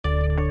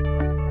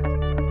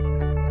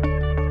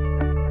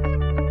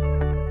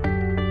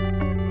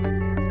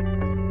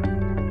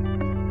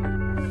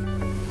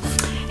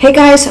Hey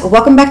guys,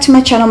 welcome back to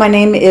my channel. My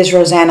name is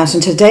Roseanna. So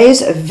in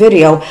today's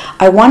video,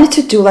 I wanted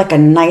to do like a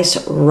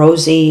nice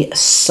rosy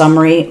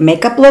summery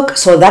makeup look.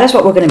 So that is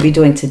what we're going to be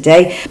doing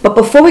today. But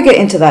before we get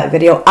into that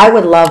video, I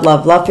would love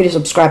for you to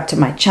subscribe to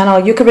my channel.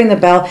 You can ring the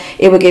bell.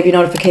 It will give you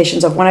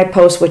notifications of when I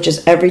post, which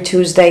is every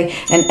Tuesday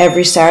and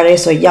every Saturday.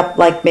 So yep,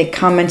 like, make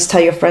comments,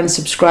 tell your friends,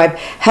 subscribe,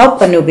 help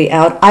a newbie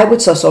out. I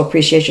would so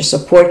appreciate your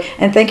support.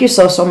 And thank you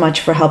so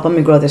much for helping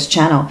me grow this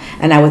channel.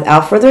 And now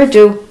without further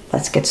ado,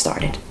 let's get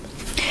started.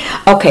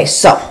 Okay,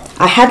 so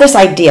I had this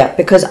idea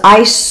because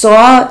I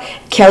saw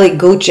Kelly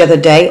Gooch the other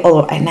day,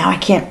 although now I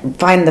can't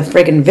find the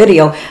friggin'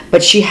 video,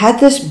 but she had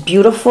this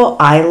beautiful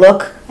eye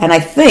look, and I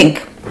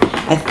think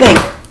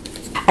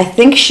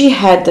she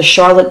had the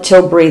Charlotte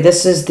Tilbury.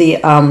 This is the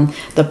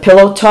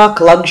Pillow Talk,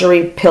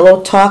 Luxury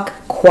Pillow Talk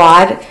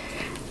Quad.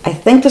 I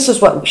think this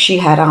is what she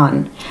had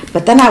on.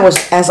 But then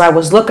as I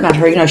was looking at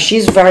her, you know,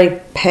 she's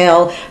very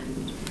pale,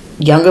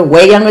 younger,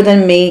 way younger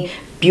than me,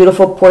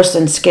 beautiful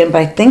porcelain skin, but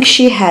I think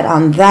she had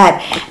on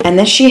that, and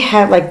then she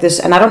had like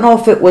this, and I don't know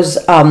if it was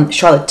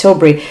Charlotte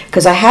Tilbury,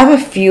 because I have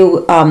a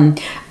few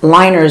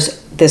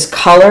liners this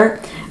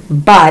color,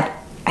 but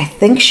I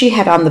think she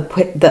had on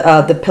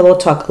the Pillow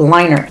Talk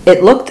liner.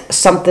 It looked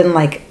something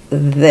like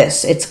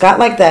this. It's got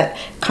like that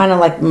kind of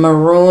like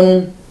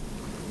maroon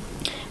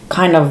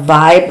kind of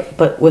vibe,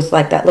 but with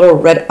like that little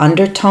red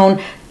undertone.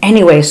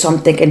 Anyway, so I'm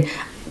thinking,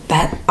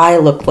 that eye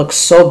look looks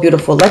so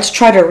beautiful. Let's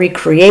try to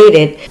recreate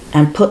it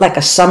and put like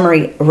a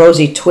summery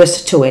rosy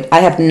twist to it. I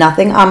have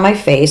nothing on my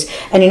face,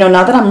 and you know,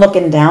 now that I'm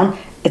looking down,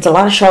 it's a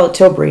lot of Charlotte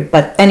Tilbury,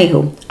 but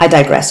anywho, I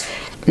digress.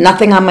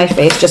 Nothing on my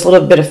face, just a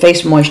little bit of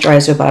face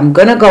moisturizer, but I'm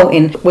gonna go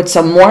in with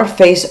some more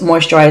face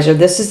moisturizer.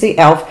 This is the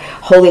e.l.f.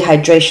 Holy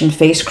Hydration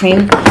Face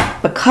Cream,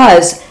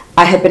 because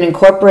I have been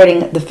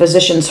incorporating the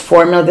Physicians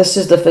Formula. This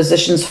is the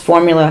Physicians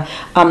Formula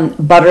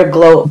Butter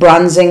Glow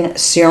Bronzing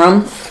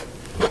Serum.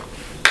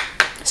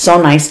 So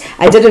nice.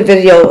 I did a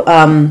video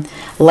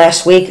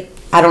last week.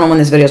 I don't know when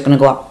this video is going to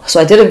go up.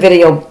 So I did a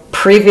video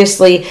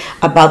previously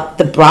about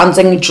the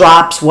bronzing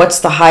drops.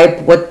 What's the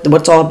hype?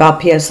 What's all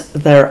about? P.S.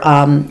 They're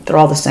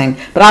all the same.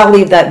 But I'll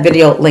leave that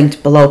video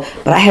linked below.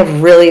 But I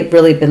have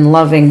really been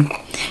loving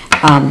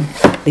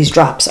these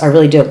drops. I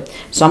really do.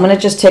 So I'm going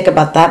to just take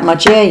about that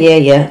much.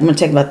 Yeah. I'm going to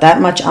take about that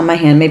much on my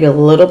hand, maybe a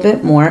little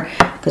bit more,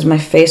 because my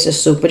face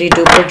is super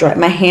duper dry.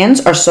 My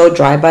hands are so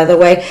dry, by the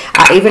way.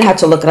 I even have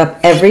to look it up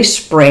every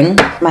spring.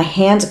 My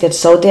hands get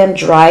so damn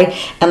dry,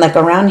 and like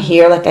around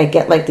here, like I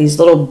get like these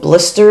little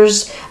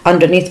blisters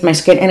underneath my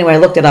skin. Anyway, I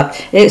looked it up.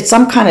 It's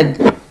some kind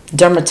of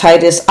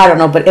dermatitis. I don't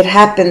know, but it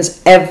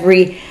happens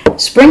every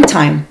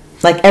springtime.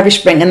 Like every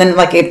spring, and then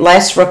like it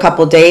lasts for a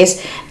couple of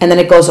days, and then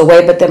it goes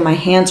away, but then my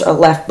hands are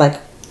left like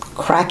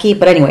cracky.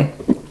 But anyway,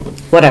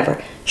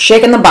 whatever.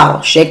 Shake in the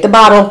bottle. Shake the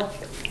bottle.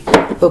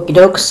 Okie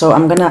doke. So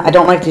I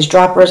don't like these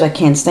droppers. I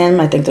can't stand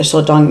them. I think they're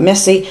so darn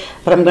messy.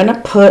 But I'm gonna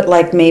put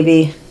like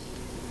maybe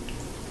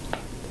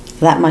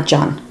that much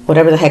on.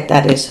 Whatever the heck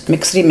that is.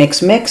 Mixity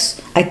mix.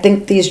 I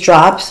think these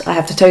drops, I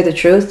have to tell you the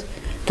truth,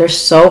 they're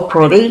so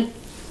pretty.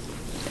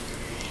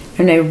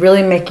 And they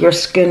really make your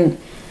skin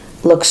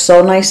look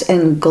so nice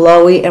and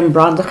glowy and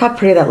bronze. Look how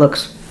pretty that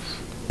looks.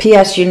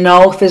 P.S. You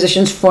know,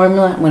 Physicians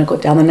Formula, I'm going to go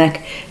down the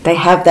neck, they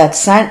have that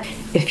scent.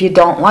 If you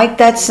don't like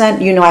that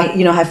scent, you know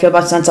how I feel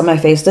about scents on my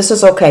face. This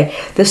is okay.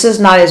 This is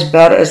not as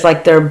bad as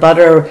like their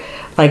butter,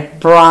 like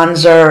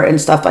bronzer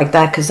and stuff like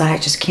that, because I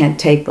just can't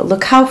take. But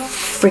look how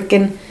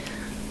freaking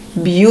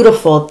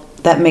beautiful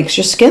that makes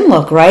your skin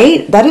look,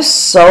 right? That is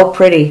so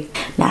pretty.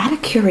 Now, out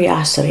of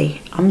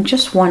curiosity, I'm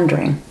just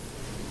wondering,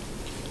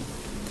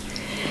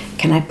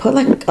 can I put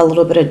like a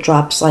little bit of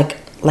drops like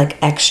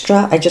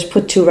extra? I just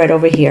put 2 right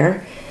over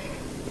here.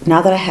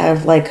 Now that I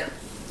have like,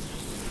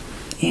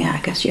 yeah,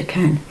 I guess you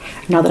can.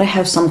 Now that I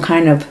have some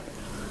kind of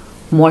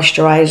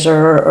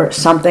moisturizer or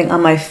something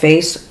on my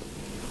face,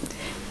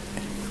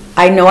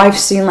 I know I've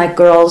seen like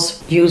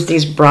girls use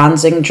these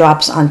bronzing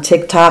drops on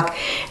TikTok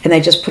and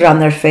they just put it on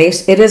their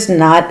face. It is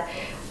not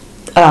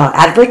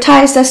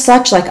advertised as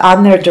such, like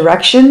on their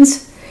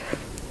directions.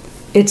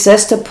 It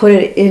says to put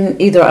it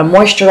in either a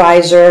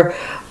moisturizer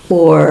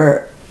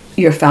or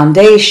your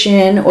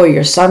foundation or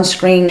your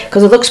sunscreen,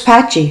 because it looks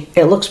patchy.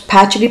 It looks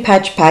patchy.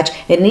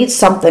 It needs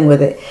something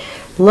with it.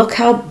 Look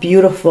how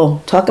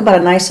beautiful. Talk about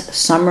a nice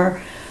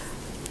summer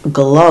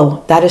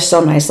glow. That is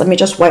so nice. Let me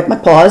just wipe my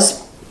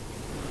paws.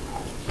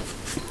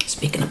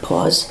 Speaking of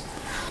paws,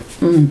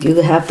 you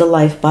have the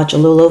life,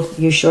 Bachalulu.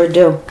 You sure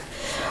do.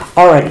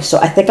 Alrighty, so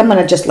I think I'm going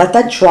to just let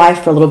that dry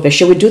for a little bit.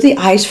 Should we do the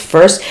eyes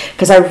first?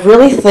 Because I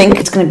really think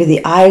it's going to be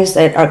the eyes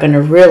that are going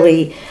to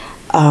really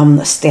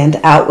stand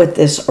out with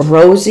this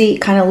rosy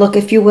kind of look,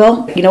 if you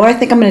will. You know what I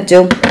think I'm going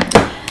to do?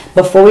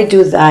 Before we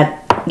do that,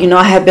 you know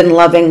I have been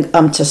loving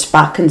to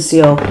spot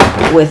conceal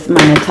with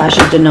my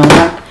Natasha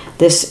Denona.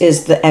 This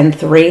is the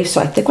N3. So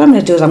I think what I'm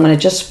going to do is I'm going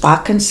to just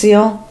spot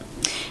conceal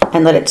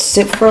and let it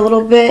sit for a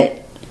little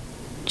bit.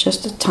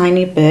 Just a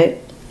tiny bit.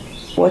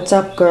 What's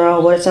up,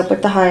 girl? What's up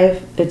with the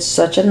hive? It's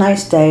such a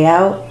nice day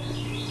out.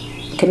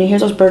 Can you hear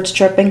those birds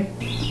chirping?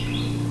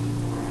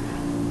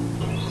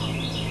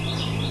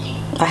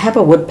 I have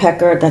a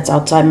woodpecker that's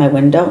outside my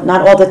window.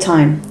 Not all the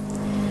time.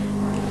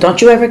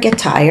 Don't you ever get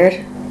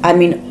tired? I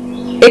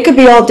mean, it could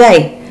be all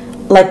day.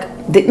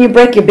 Like, didn't you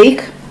break your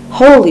beak?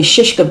 Holy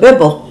shish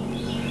kabibble.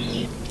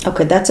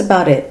 Okay, that's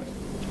about it.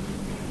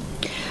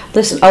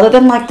 Listen, other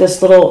than like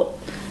this little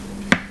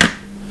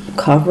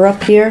cover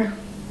up here,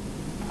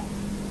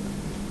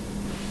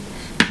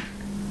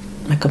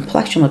 my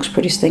complexion looks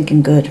pretty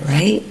stinking good,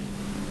 right?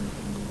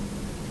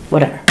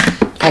 Whatever.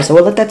 Alright, so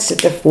we'll let that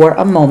sit there for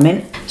a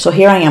moment. So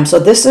here I am. So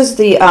this is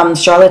the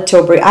Charlotte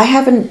Tilbury. I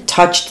haven't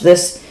touched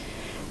this.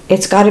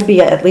 It's got to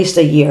be at least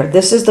a year.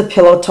 This is the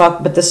Pillow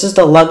Talk, but this is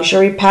the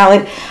luxury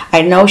palette.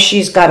 I know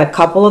she's got a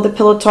couple of the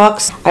Pillow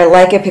Talks. I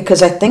like it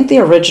because I think the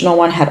original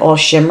one had all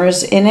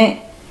shimmers in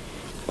it.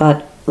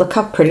 But look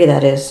how pretty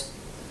that is.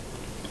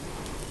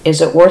 Is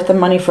it worth the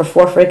money for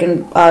 4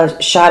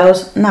 freaking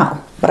shadows?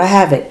 No, but I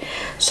have it.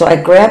 So I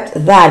grabbed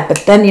that,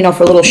 but then, you know,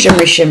 for a little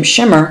shimmery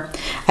shimmer,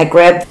 I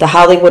grabbed the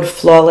Hollywood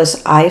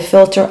Flawless Eye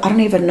Filter. I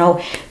don't even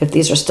know if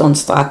these are still in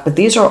stock, but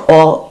these are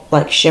all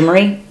like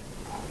shimmery.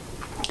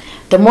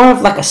 They're more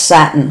of like a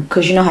satin,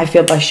 because you know how I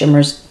feel about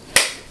shimmers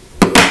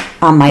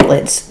on my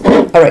lids.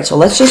 All right, so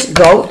let's just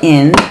go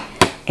in,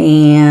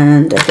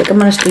 and I think I'm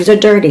gonna, these are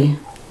dirty.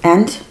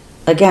 And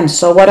again,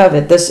 so what of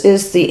it? This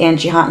is the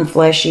Angie Hot and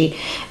Flashy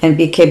and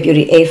BK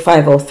Beauty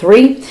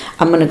A503.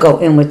 I'm going to go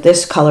in with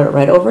this color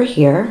right over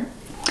here.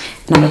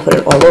 And I'm going to put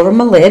it all over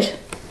my lid.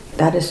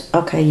 That is,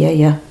 okay,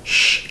 yeah.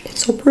 Shh,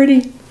 it's so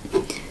pretty.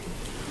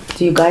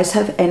 Do you guys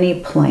have any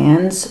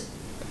plans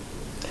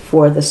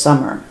for the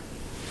summer?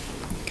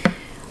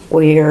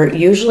 We're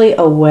usually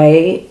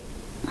away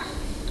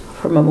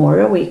for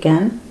Memorial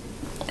Weekend.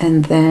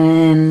 And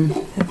then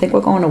I think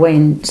we're going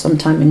away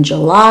sometime in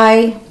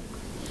July.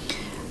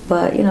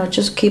 But, you know,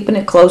 just keeping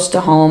it close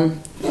to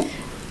home.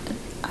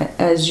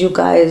 As you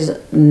guys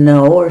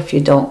know, or if you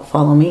don't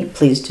follow me,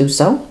 please do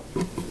so.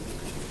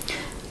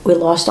 We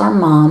lost our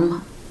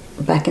mom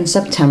back in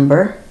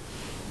September.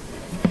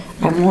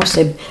 I won't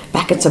say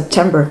back in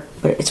September,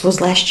 but it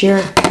was last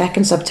year, back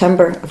in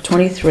September of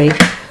 23.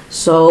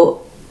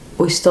 So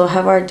we still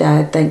have our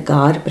dad, thank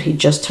God, but he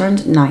just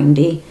turned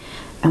 90.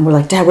 And we're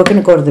like, Dad, we're going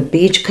to go to the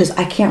beach, because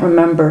I can't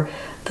remember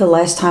the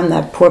last time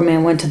that poor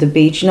man went to the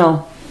beach. You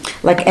know,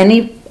 like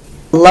any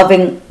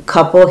loving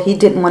couple, he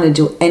didn't want to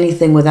do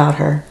anything without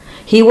her.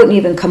 He wouldn't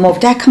even come over.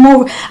 Dad, come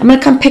over. I'm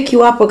gonna come pick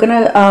you up. We're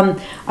gonna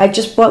I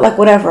just bought like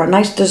whatever, a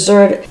nice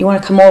dessert. You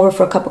want to come over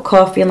for a cup of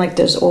coffee and like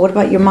this? Well, what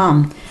about your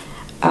mom?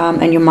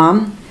 And your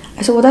mom?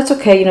 I said, well, that's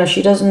okay. You know,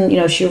 she doesn't, you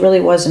know, she really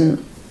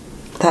wasn't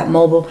that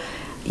mobile.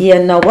 Yeah,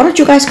 no, why don't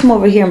you guys come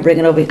over here and bring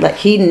it over? Like,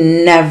 he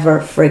never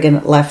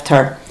friggin' left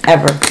her,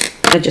 ever.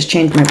 I just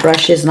changed my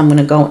brushes, and I'm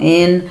gonna go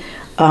in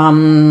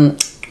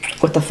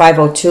with the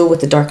 502 with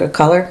the darker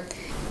color.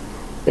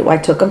 I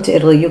took him to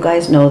Italy. You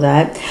guys know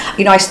that.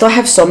 You know, I still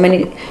have so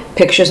many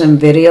pictures and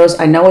videos.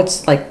 I know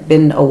it's like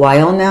been a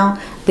while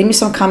now. Leave me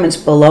some comments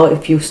below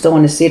if you still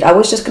want to see it. I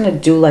was just gonna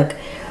do like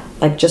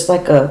just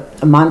like a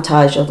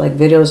montage of like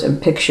videos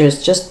and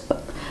pictures, just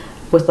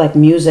with like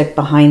music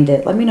behind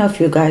it. Let me know if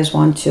you guys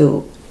want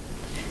to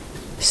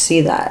see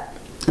that,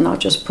 and I'll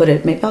just put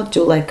it. Maybe I'll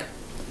do like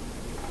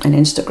an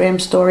Instagram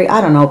story. I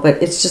don't know,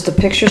 but it's just the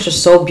pictures are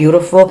so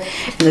beautiful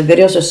and the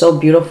videos are so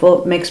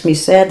beautiful. It makes me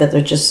sad that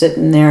they're just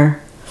sitting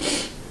there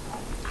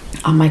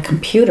on my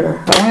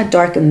computer. I want to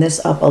darken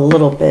this up a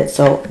little bit.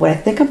 So what I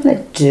think I'm going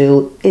to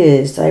do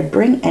is, did I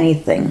bring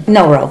anything?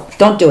 No, Ro,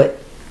 don't do it.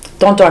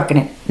 Don't darken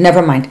it.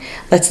 Never mind.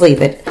 Let's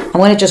leave it. I'm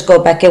going to just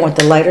go back in with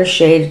the lighter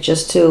shade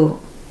just to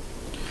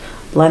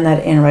blend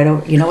that in right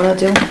over. You know what I'll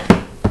do?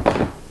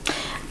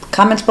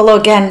 Comments below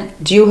again.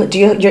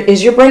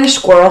 Is your brain a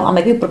squirrel? I'm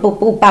like, boop, boop,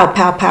 boop, pow,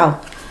 pow,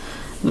 pow.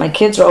 My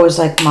kids are always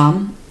like,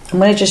 Mom, I'm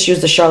going to just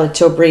use the Charlotte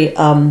Tilbury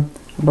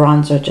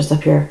bronzer just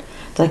up here.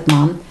 They're like,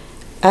 Mom,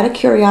 out of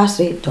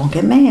curiosity, don't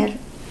get mad.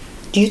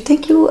 Do you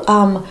think you,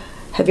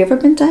 have you ever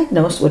been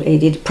diagnosed with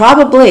ADD?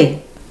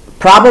 Probably.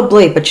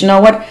 But you know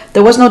what?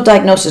 There was no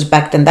diagnosis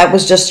back then. That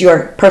was just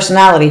your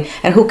personality.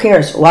 And who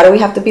cares? Why do we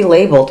have to be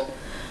labeled?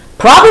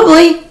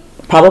 Probably.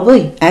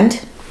 And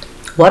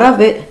what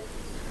of it?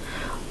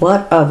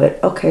 What of it?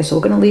 Okay, so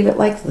we're going to leave it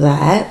like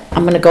that.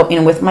 I'm going to go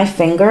in with my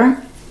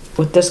finger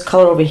with this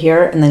color over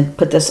here and then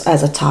put this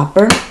as a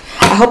topper.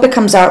 I hope it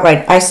comes out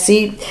right. I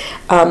see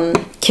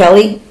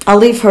Kelly. I'll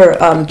leave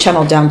her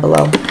channel down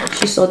below.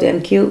 She's so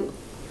damn cute.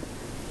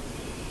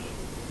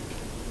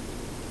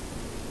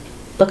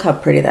 Look how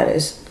pretty that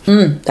is.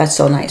 That's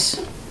so nice.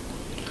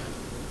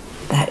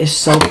 That is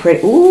so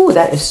pretty. Ooh,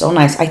 that is so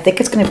nice. I think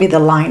it's going to be the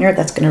liner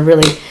that's going to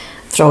really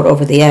throw it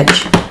over the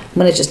edge. I'm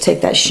going to just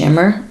take that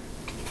shimmer.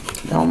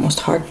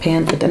 Almost hard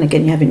pan, but then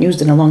again, you haven't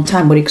used it in a long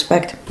time. What do you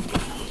expect?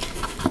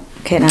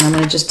 Okay, now I'm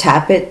going to just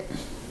tap it.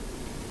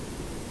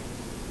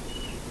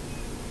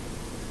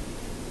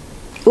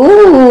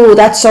 Ooh,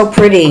 that's so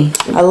pretty.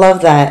 I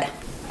love that.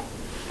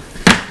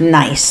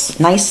 Nice.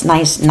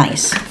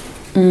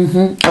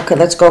 Okay,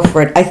 let's go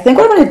for it. I think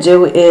what I'm going to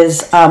do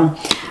is,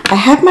 I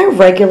have my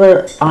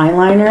regular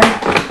eyeliner,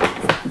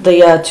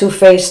 the Too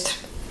Faced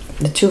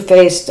the Too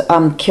Faced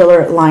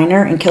Killer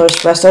Liner in Killer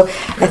Espresso.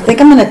 I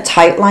think I'm going to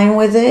tight line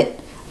with it.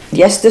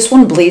 Yes, this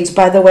one bleeds,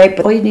 by the way,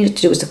 but all you need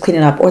to do is to clean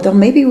it up, or then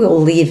maybe we'll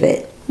leave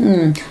it.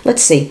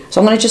 Let's see.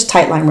 So I'm going to just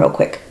tight line real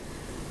quick.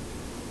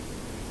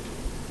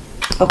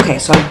 Okay,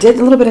 so I did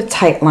a little bit of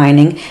tight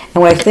lining, and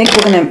what I think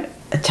we're going to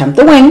attempt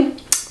the wing.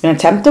 We're going to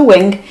attempt the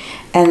wing,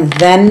 and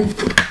then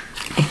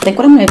I think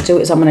what I'm going to do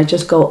is I'm going to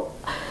just go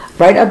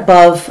right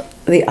above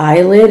the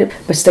eyelid,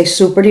 but stay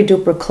super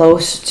duper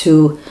close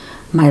to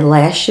my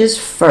lashes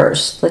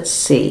first. Let's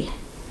see.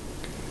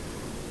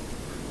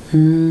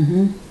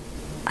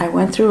 I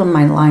went through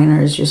my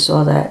liners, you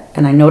saw that,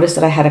 and I noticed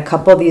that I had a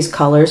couple of these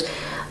colors.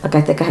 Like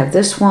I think I have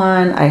this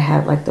one, I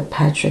have like the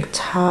Patrick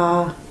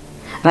Ta,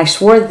 and I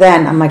swore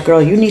then, I'm like,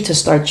 girl, you need to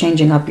start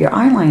changing up your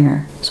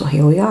eyeliner. So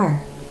here we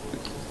are.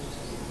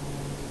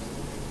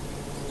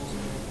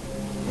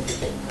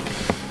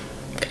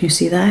 Can you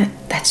see that?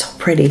 That's so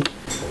pretty.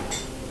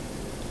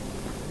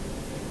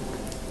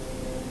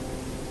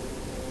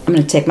 I'm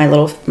going to take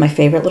my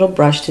favorite little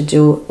brush to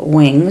do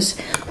wings.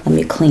 Let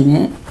me clean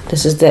it.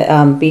 This is the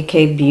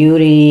BK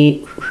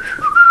Beauty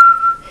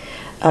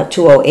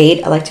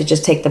 208. I like to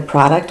just take the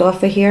product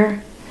off of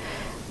here,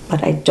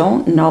 but I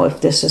don't know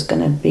if this is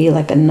going to be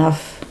like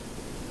enough.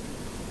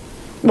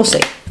 We'll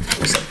see.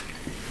 We'll see.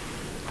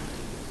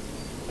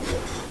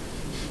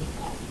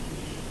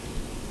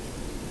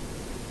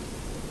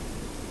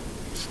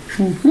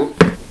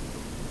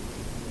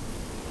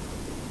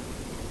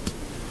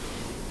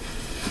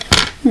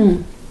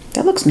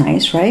 That looks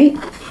nice, right?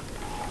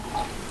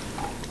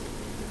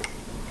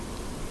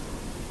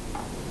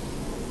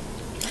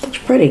 That looks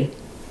pretty.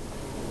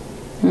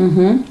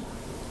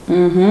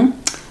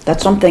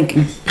 That's what I'm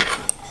thinking.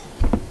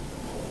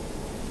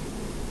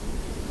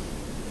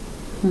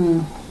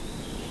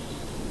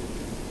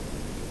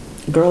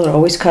 Girls are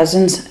always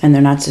cousins, and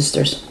they're not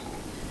sisters.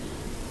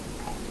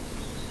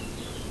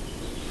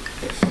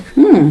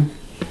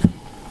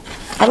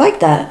 I like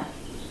that.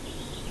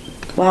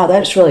 Wow,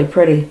 that's really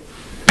pretty.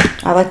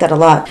 I like that a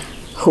lot.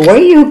 Who are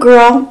you,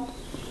 girl?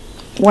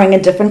 Wearing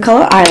a different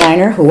color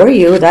eyeliner. Who are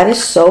you? That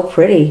is so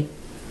pretty.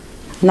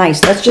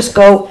 Nice. Let's just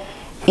go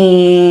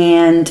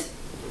and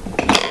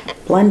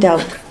blend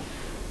out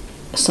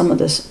some of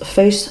this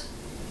face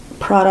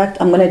product.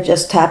 I'm going to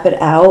just tap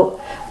it out.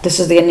 This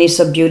is the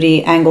Anissa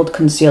Beauty Angled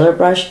Concealer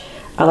Brush.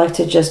 I like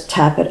to just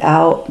tap it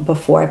out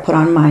before I put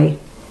on my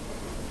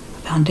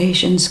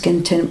foundation,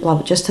 skin tint,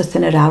 blah, just to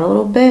thin it out a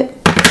little bit.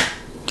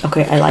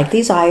 Okay, I like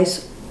these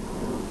eyes.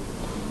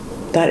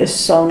 That is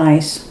so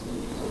nice.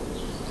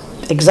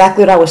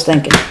 Exactly what I was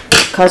thinking.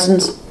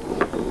 Cousins,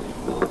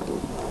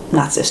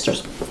 not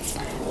sisters.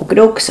 Okie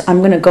dokes. I'm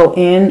going to go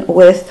in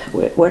with,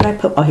 where did I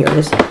put, oh, here it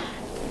is.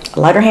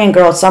 Lighter hand,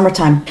 girl, it's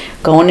summertime.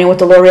 Going in with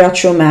the L'Oreal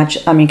True Match.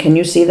 I mean, can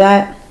you see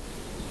that?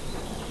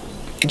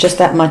 Just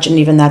that much, and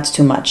even that's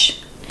too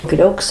much. Okie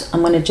dokes. I'm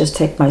going to just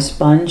take my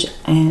sponge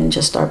and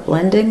just start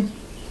blending.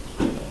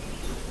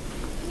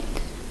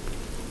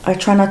 I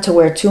try not to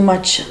wear too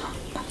much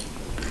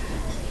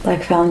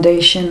like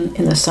foundation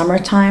in the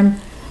summertime,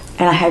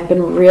 and I have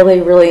been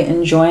really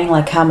enjoying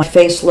like how my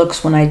face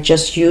looks when I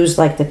just use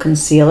like the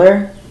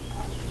concealer.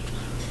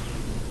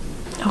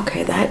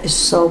 Okay, that is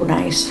so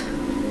nice.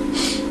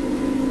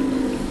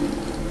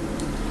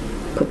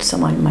 Put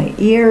some on my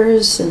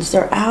ears since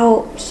they're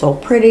out. So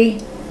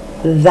pretty.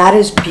 That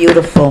is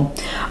beautiful.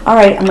 All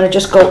right, I'm going to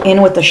just go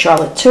in with the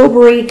Charlotte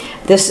Tilbury.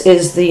 This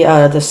is the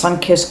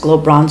Sunkissed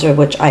Glow Bronzer,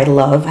 which I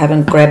love. I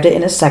haven't grabbed it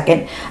in a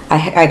second.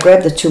 I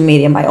grabbed the 2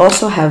 medium. I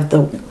also have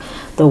the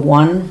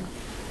one,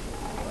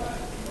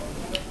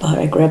 but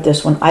I grabbed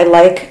this one. I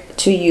like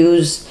to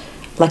use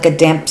like a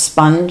damp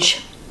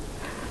sponge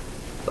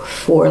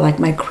for like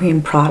my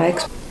cream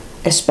products,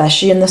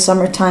 especially in the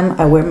summertime.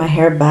 I wear my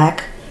hair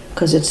back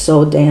because it's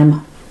so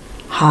damn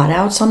hot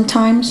out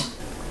sometimes.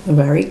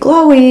 Very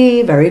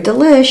glowy, very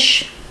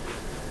delish.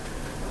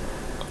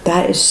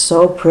 That is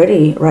so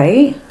pretty,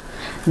 right?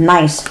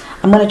 Nice.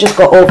 I'm going to just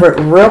go over it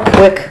real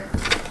quick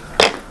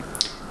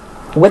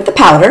with the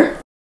powder.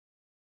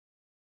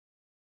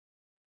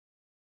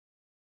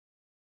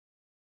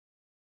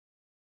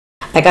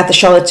 I got the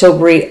Charlotte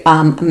Tilbury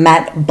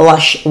Matte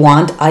Blush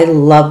Wand. I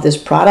love this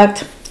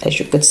product, as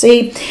you could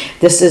see.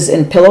 This is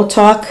in Pillow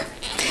Talk.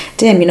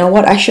 Damn, you know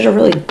what? I should have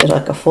really did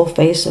like a full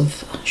face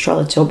of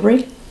Charlotte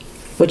Tilbury.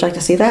 Would you like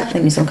to see that?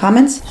 Leave me some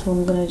comments. So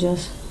I'm going to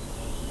just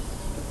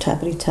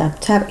tappity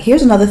tap tap.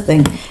 Here's another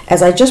thing.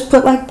 As I just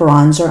put like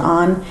bronzer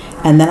on,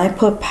 and then I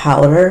put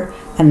powder,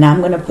 and now I'm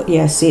going to put,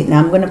 yeah, see, now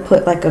I'm going to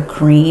put like a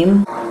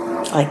cream.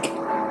 Like,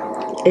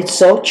 it's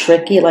so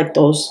tricky, like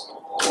those,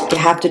 you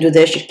have to do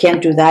this, you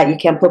can't do that, you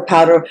can't put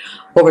powder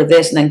over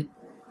this, and then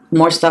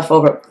more stuff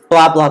over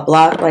blah, blah,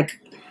 blah.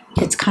 Like,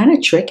 it's kind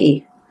of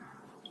tricky.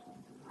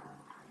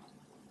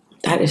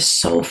 That is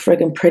so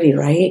friggin' pretty,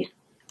 right?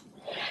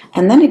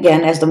 And then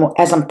again, as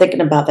I'm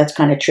thinking about that's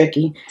kind of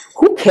tricky,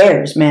 who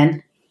cares,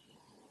 man?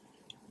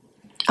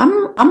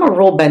 I'm a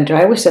rule bender.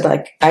 I always say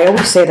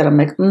that I'm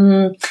like,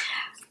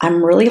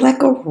 I'm really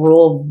like a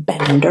rule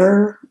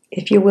bender,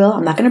 if you will.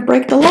 I'm not gonna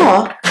break the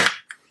law.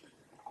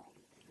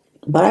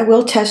 But I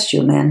will test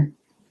you, man.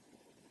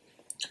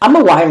 I'm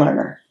a why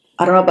learner.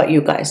 I don't know about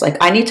you guys. Like,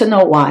 I need to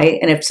know why.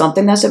 And if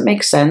something doesn't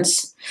make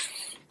sense,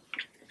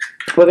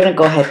 we're going to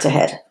go head to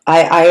head.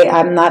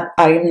 I'm not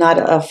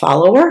a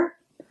follower.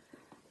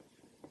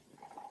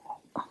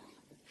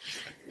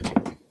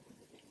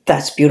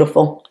 That's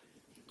beautiful.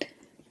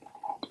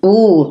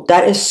 Ooh,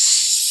 that is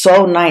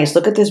so nice.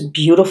 Look at this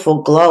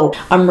beautiful glow.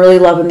 I'm really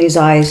loving these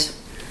eyes.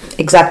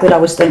 Exactly what I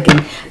was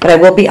thinking. But I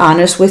will be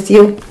honest with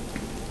you.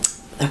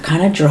 They're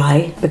kind of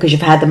dry because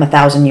you've had them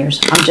 1,000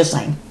 years. I'm just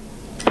saying.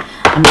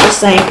 I'm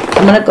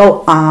gonna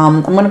go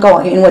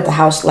in with the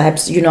House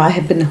Labs. You know, I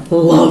have been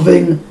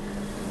loving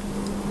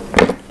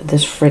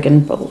this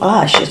friggin'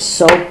 blush. It's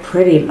so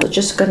pretty. I'm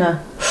just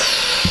gonna,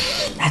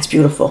 that's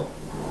beautiful.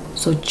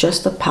 So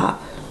just a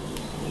pop.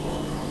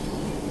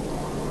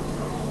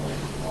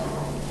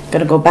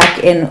 Gonna go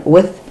back in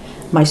with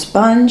my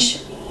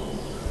sponge.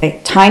 A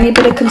tiny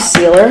bit of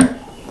concealer.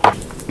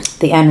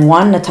 The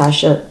N1,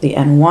 Natasha, the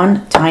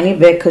N1, tiny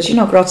bit, because, you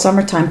know, girl, it's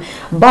summertime.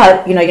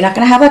 But, you know, you're not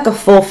going to have like a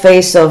full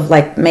face of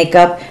like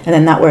makeup and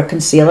then not wear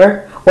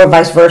concealer, or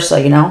vice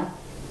versa, you know.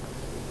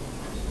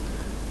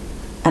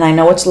 And I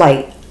know it's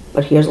light,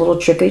 but here's a little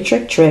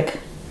trickety trick.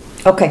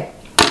 Okay,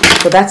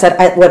 so that's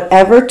it.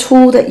 Whatever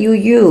tool that you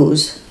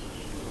use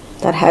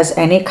that has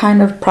any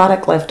kind of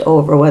product left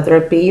over, whether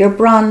it be your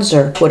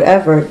bronzer,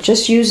 whatever,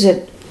 just use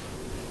it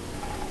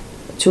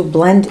to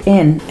blend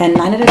in, and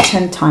 9 out of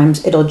 10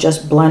 times it'll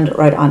just blend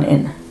right on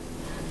in.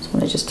 So I'm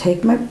gonna just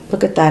take my,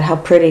 look at that, how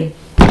pretty.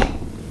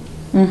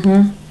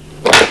 All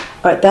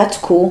right, that's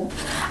cool.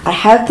 I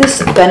have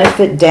this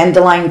Benefit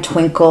Dandelion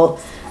Twinkle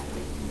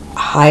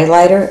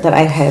highlighter that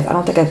I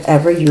don't think I've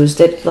ever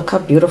used it. Look how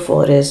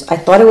beautiful it is. I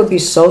thought it would be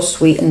so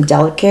sweet and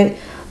delicate.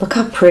 Look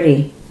how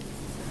pretty.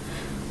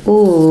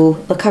 Ooh,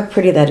 look how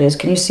pretty that is.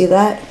 Can you see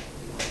that?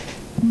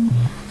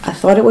 I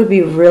thought it would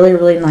be really,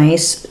 really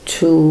nice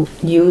to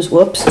use,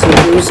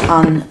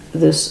 on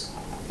this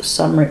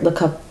summer. Look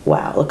how,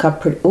 wow, look how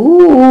pretty.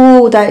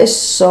 Ooh, that is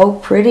so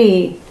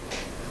pretty.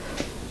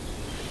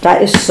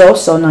 That is so,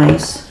 so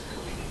nice.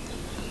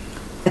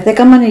 I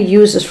think I'm going to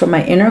use this for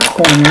my inner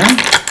corner.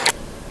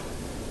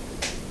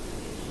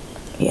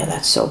 Yeah,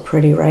 that's so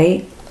pretty,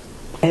 right?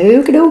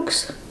 Okie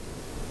dokes.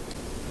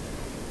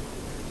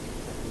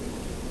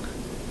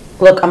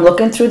 Look, I'm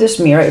looking through this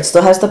mirror. It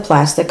still has the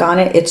plastic on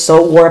it. It's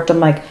so warped.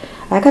 I'm like,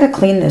 I gotta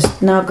clean this.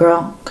 No,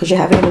 girl, because you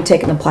haven't even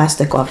taken the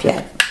plastic off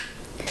yet.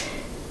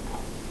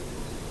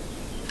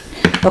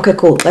 Okay,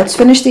 cool. Let's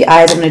finish the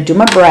eyes. I'm gonna do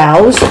my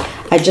brows.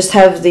 I just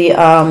have the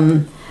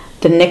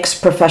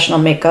NYX Professional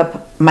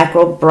Makeup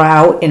Micro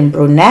Brow in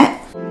Brunette.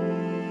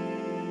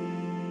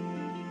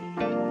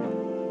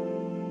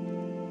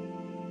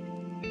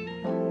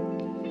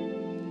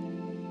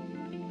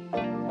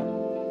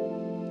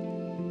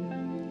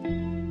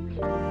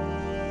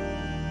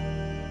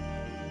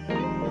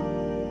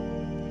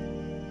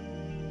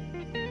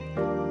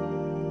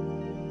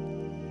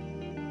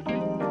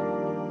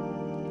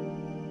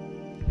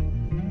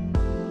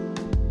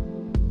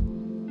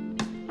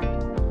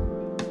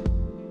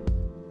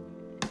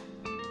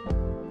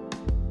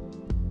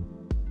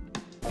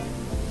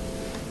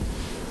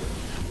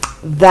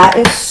 That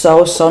is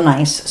so, so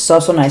nice. So,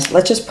 so nice.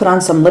 Let's just put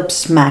on some lip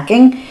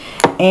smacking.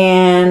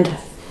 And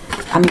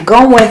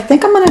I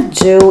think I'm going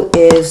to do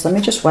is, let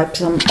me just wipe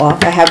some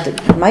off. I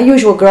have my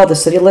usual girl, the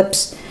City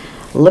Lips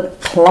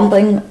Lip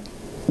Plumping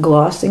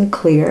Gloss in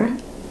Clear.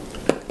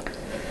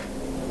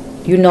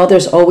 You know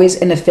there's always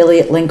an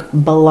affiliate link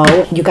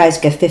below. You guys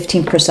get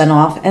 15%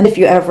 off. And if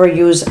you ever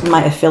use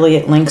my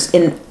affiliate links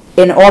in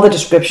all the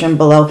description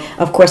below,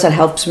 of course that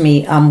helps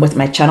me with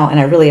my channel, and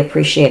I really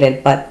appreciate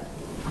it. But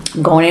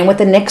I'm going in with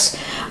the NYX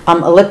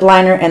lip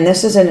liner, and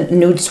this is in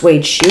Nude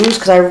Suede Shoes,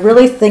 because I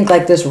really think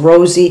like this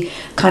rosy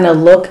kind of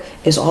look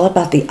is all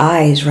about the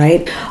eyes,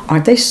 right?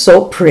 Aren't they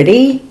so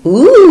pretty?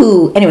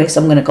 Ooh! Anyway,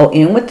 so I'm going to go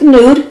in with the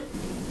nude.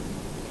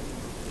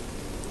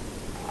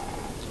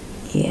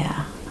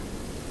 Yeah.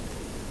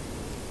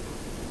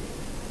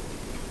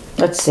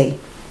 Let's see.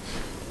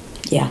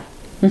 Yeah.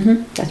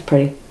 That's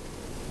pretty.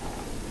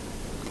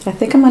 I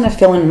think I'm going to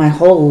fill in my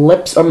whole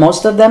lips, or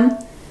most of them.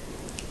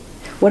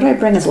 What did I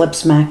bring as lip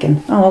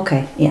smacking? Oh,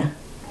 okay, yeah.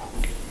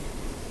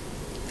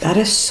 That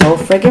is so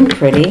friggin'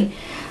 pretty.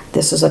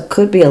 This is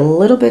could be a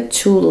little bit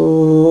too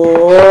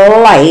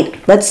light.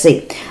 Let's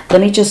see.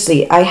 Let me just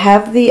see. I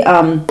have the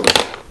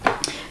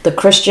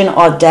Christian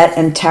Audette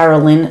and Tara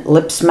Lynn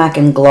Lip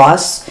Smacking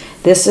Gloss.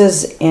 This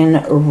is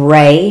in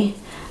Ray.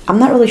 I'm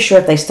not really sure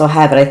if they still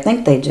have it. I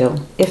think they do.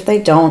 If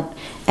they don't,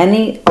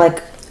 any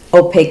like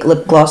opaque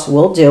lip gloss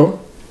will do.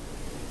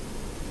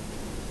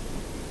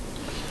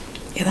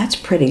 Yeah, that's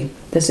pretty.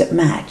 Does it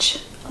match?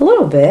 A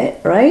little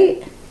bit,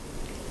 right?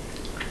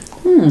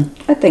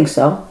 I think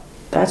so.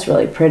 That's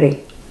really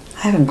pretty.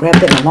 I haven't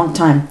grabbed it in a long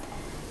time.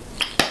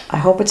 I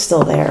hope it's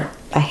still there.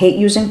 I hate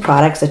using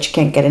products that you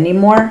can't get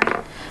anymore,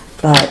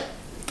 but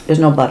there's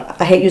no but.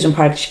 I hate using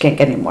products you can't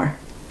get anymore.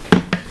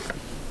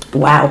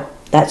 Wow,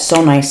 that's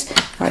so nice.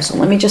 All right, so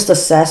let me just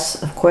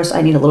assess. Of course,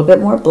 I need a little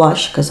bit more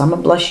blush because I'm a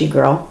blushy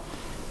girl.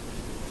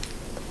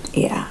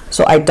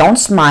 so I don't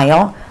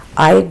smile.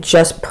 I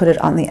just put it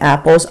on the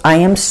apples. I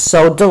am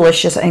so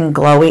delicious and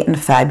glowy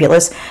and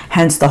fabulous,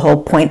 hence the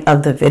whole point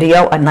of the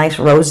video, a nice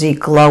rosy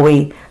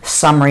glowy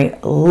summery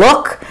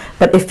look.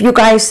 But if you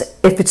guys,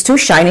 if it's too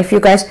shiny for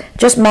you guys,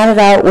 just mat it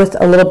out with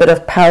a little bit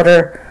of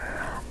powder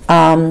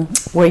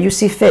where you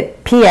see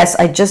fit. P.S.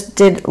 I just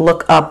did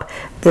look up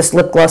this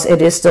lip gloss.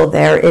 It is still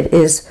there. It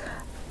is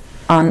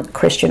on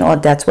Christian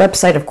Audette's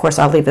website. Of course,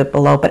 I'll leave it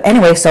below. But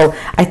anyway, so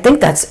I think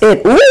that's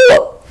it.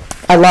 Ooh!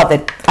 I love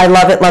it. I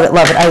love it, love it,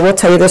 love it. I will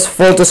tell you this,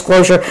 full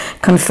disclosure,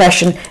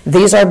 confession.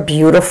 These are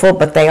beautiful,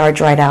 but they are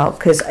dried out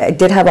because I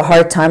did have a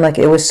hard time. Like,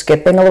 it was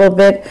skipping a little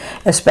bit,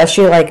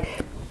 especially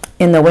like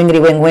in the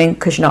wingity wing wing,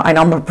 because, you know, I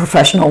know I'm a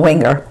professional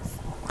winger.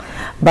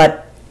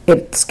 But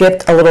it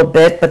skipped a little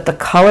bit, but the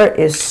color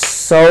is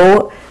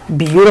so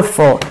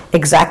beautiful,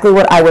 exactly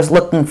what I was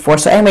looking for.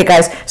 So anyway,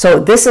 guys, so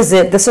this is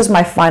it. This is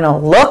my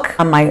final look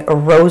on my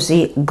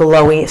rosy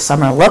glowy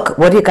summer look.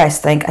 What do you guys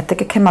think? I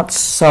think it came out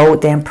so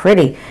damn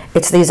pretty.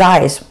 It's these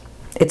eyes.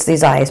 It's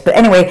these eyes. But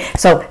anyway,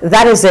 so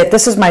that is it.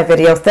 This is my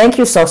video. Thank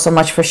you so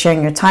much for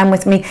sharing your time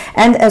with me,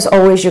 and as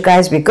always, you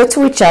guys, be good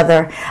to each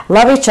other,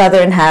 love each other,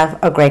 and have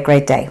a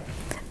great day.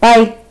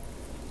 Bye.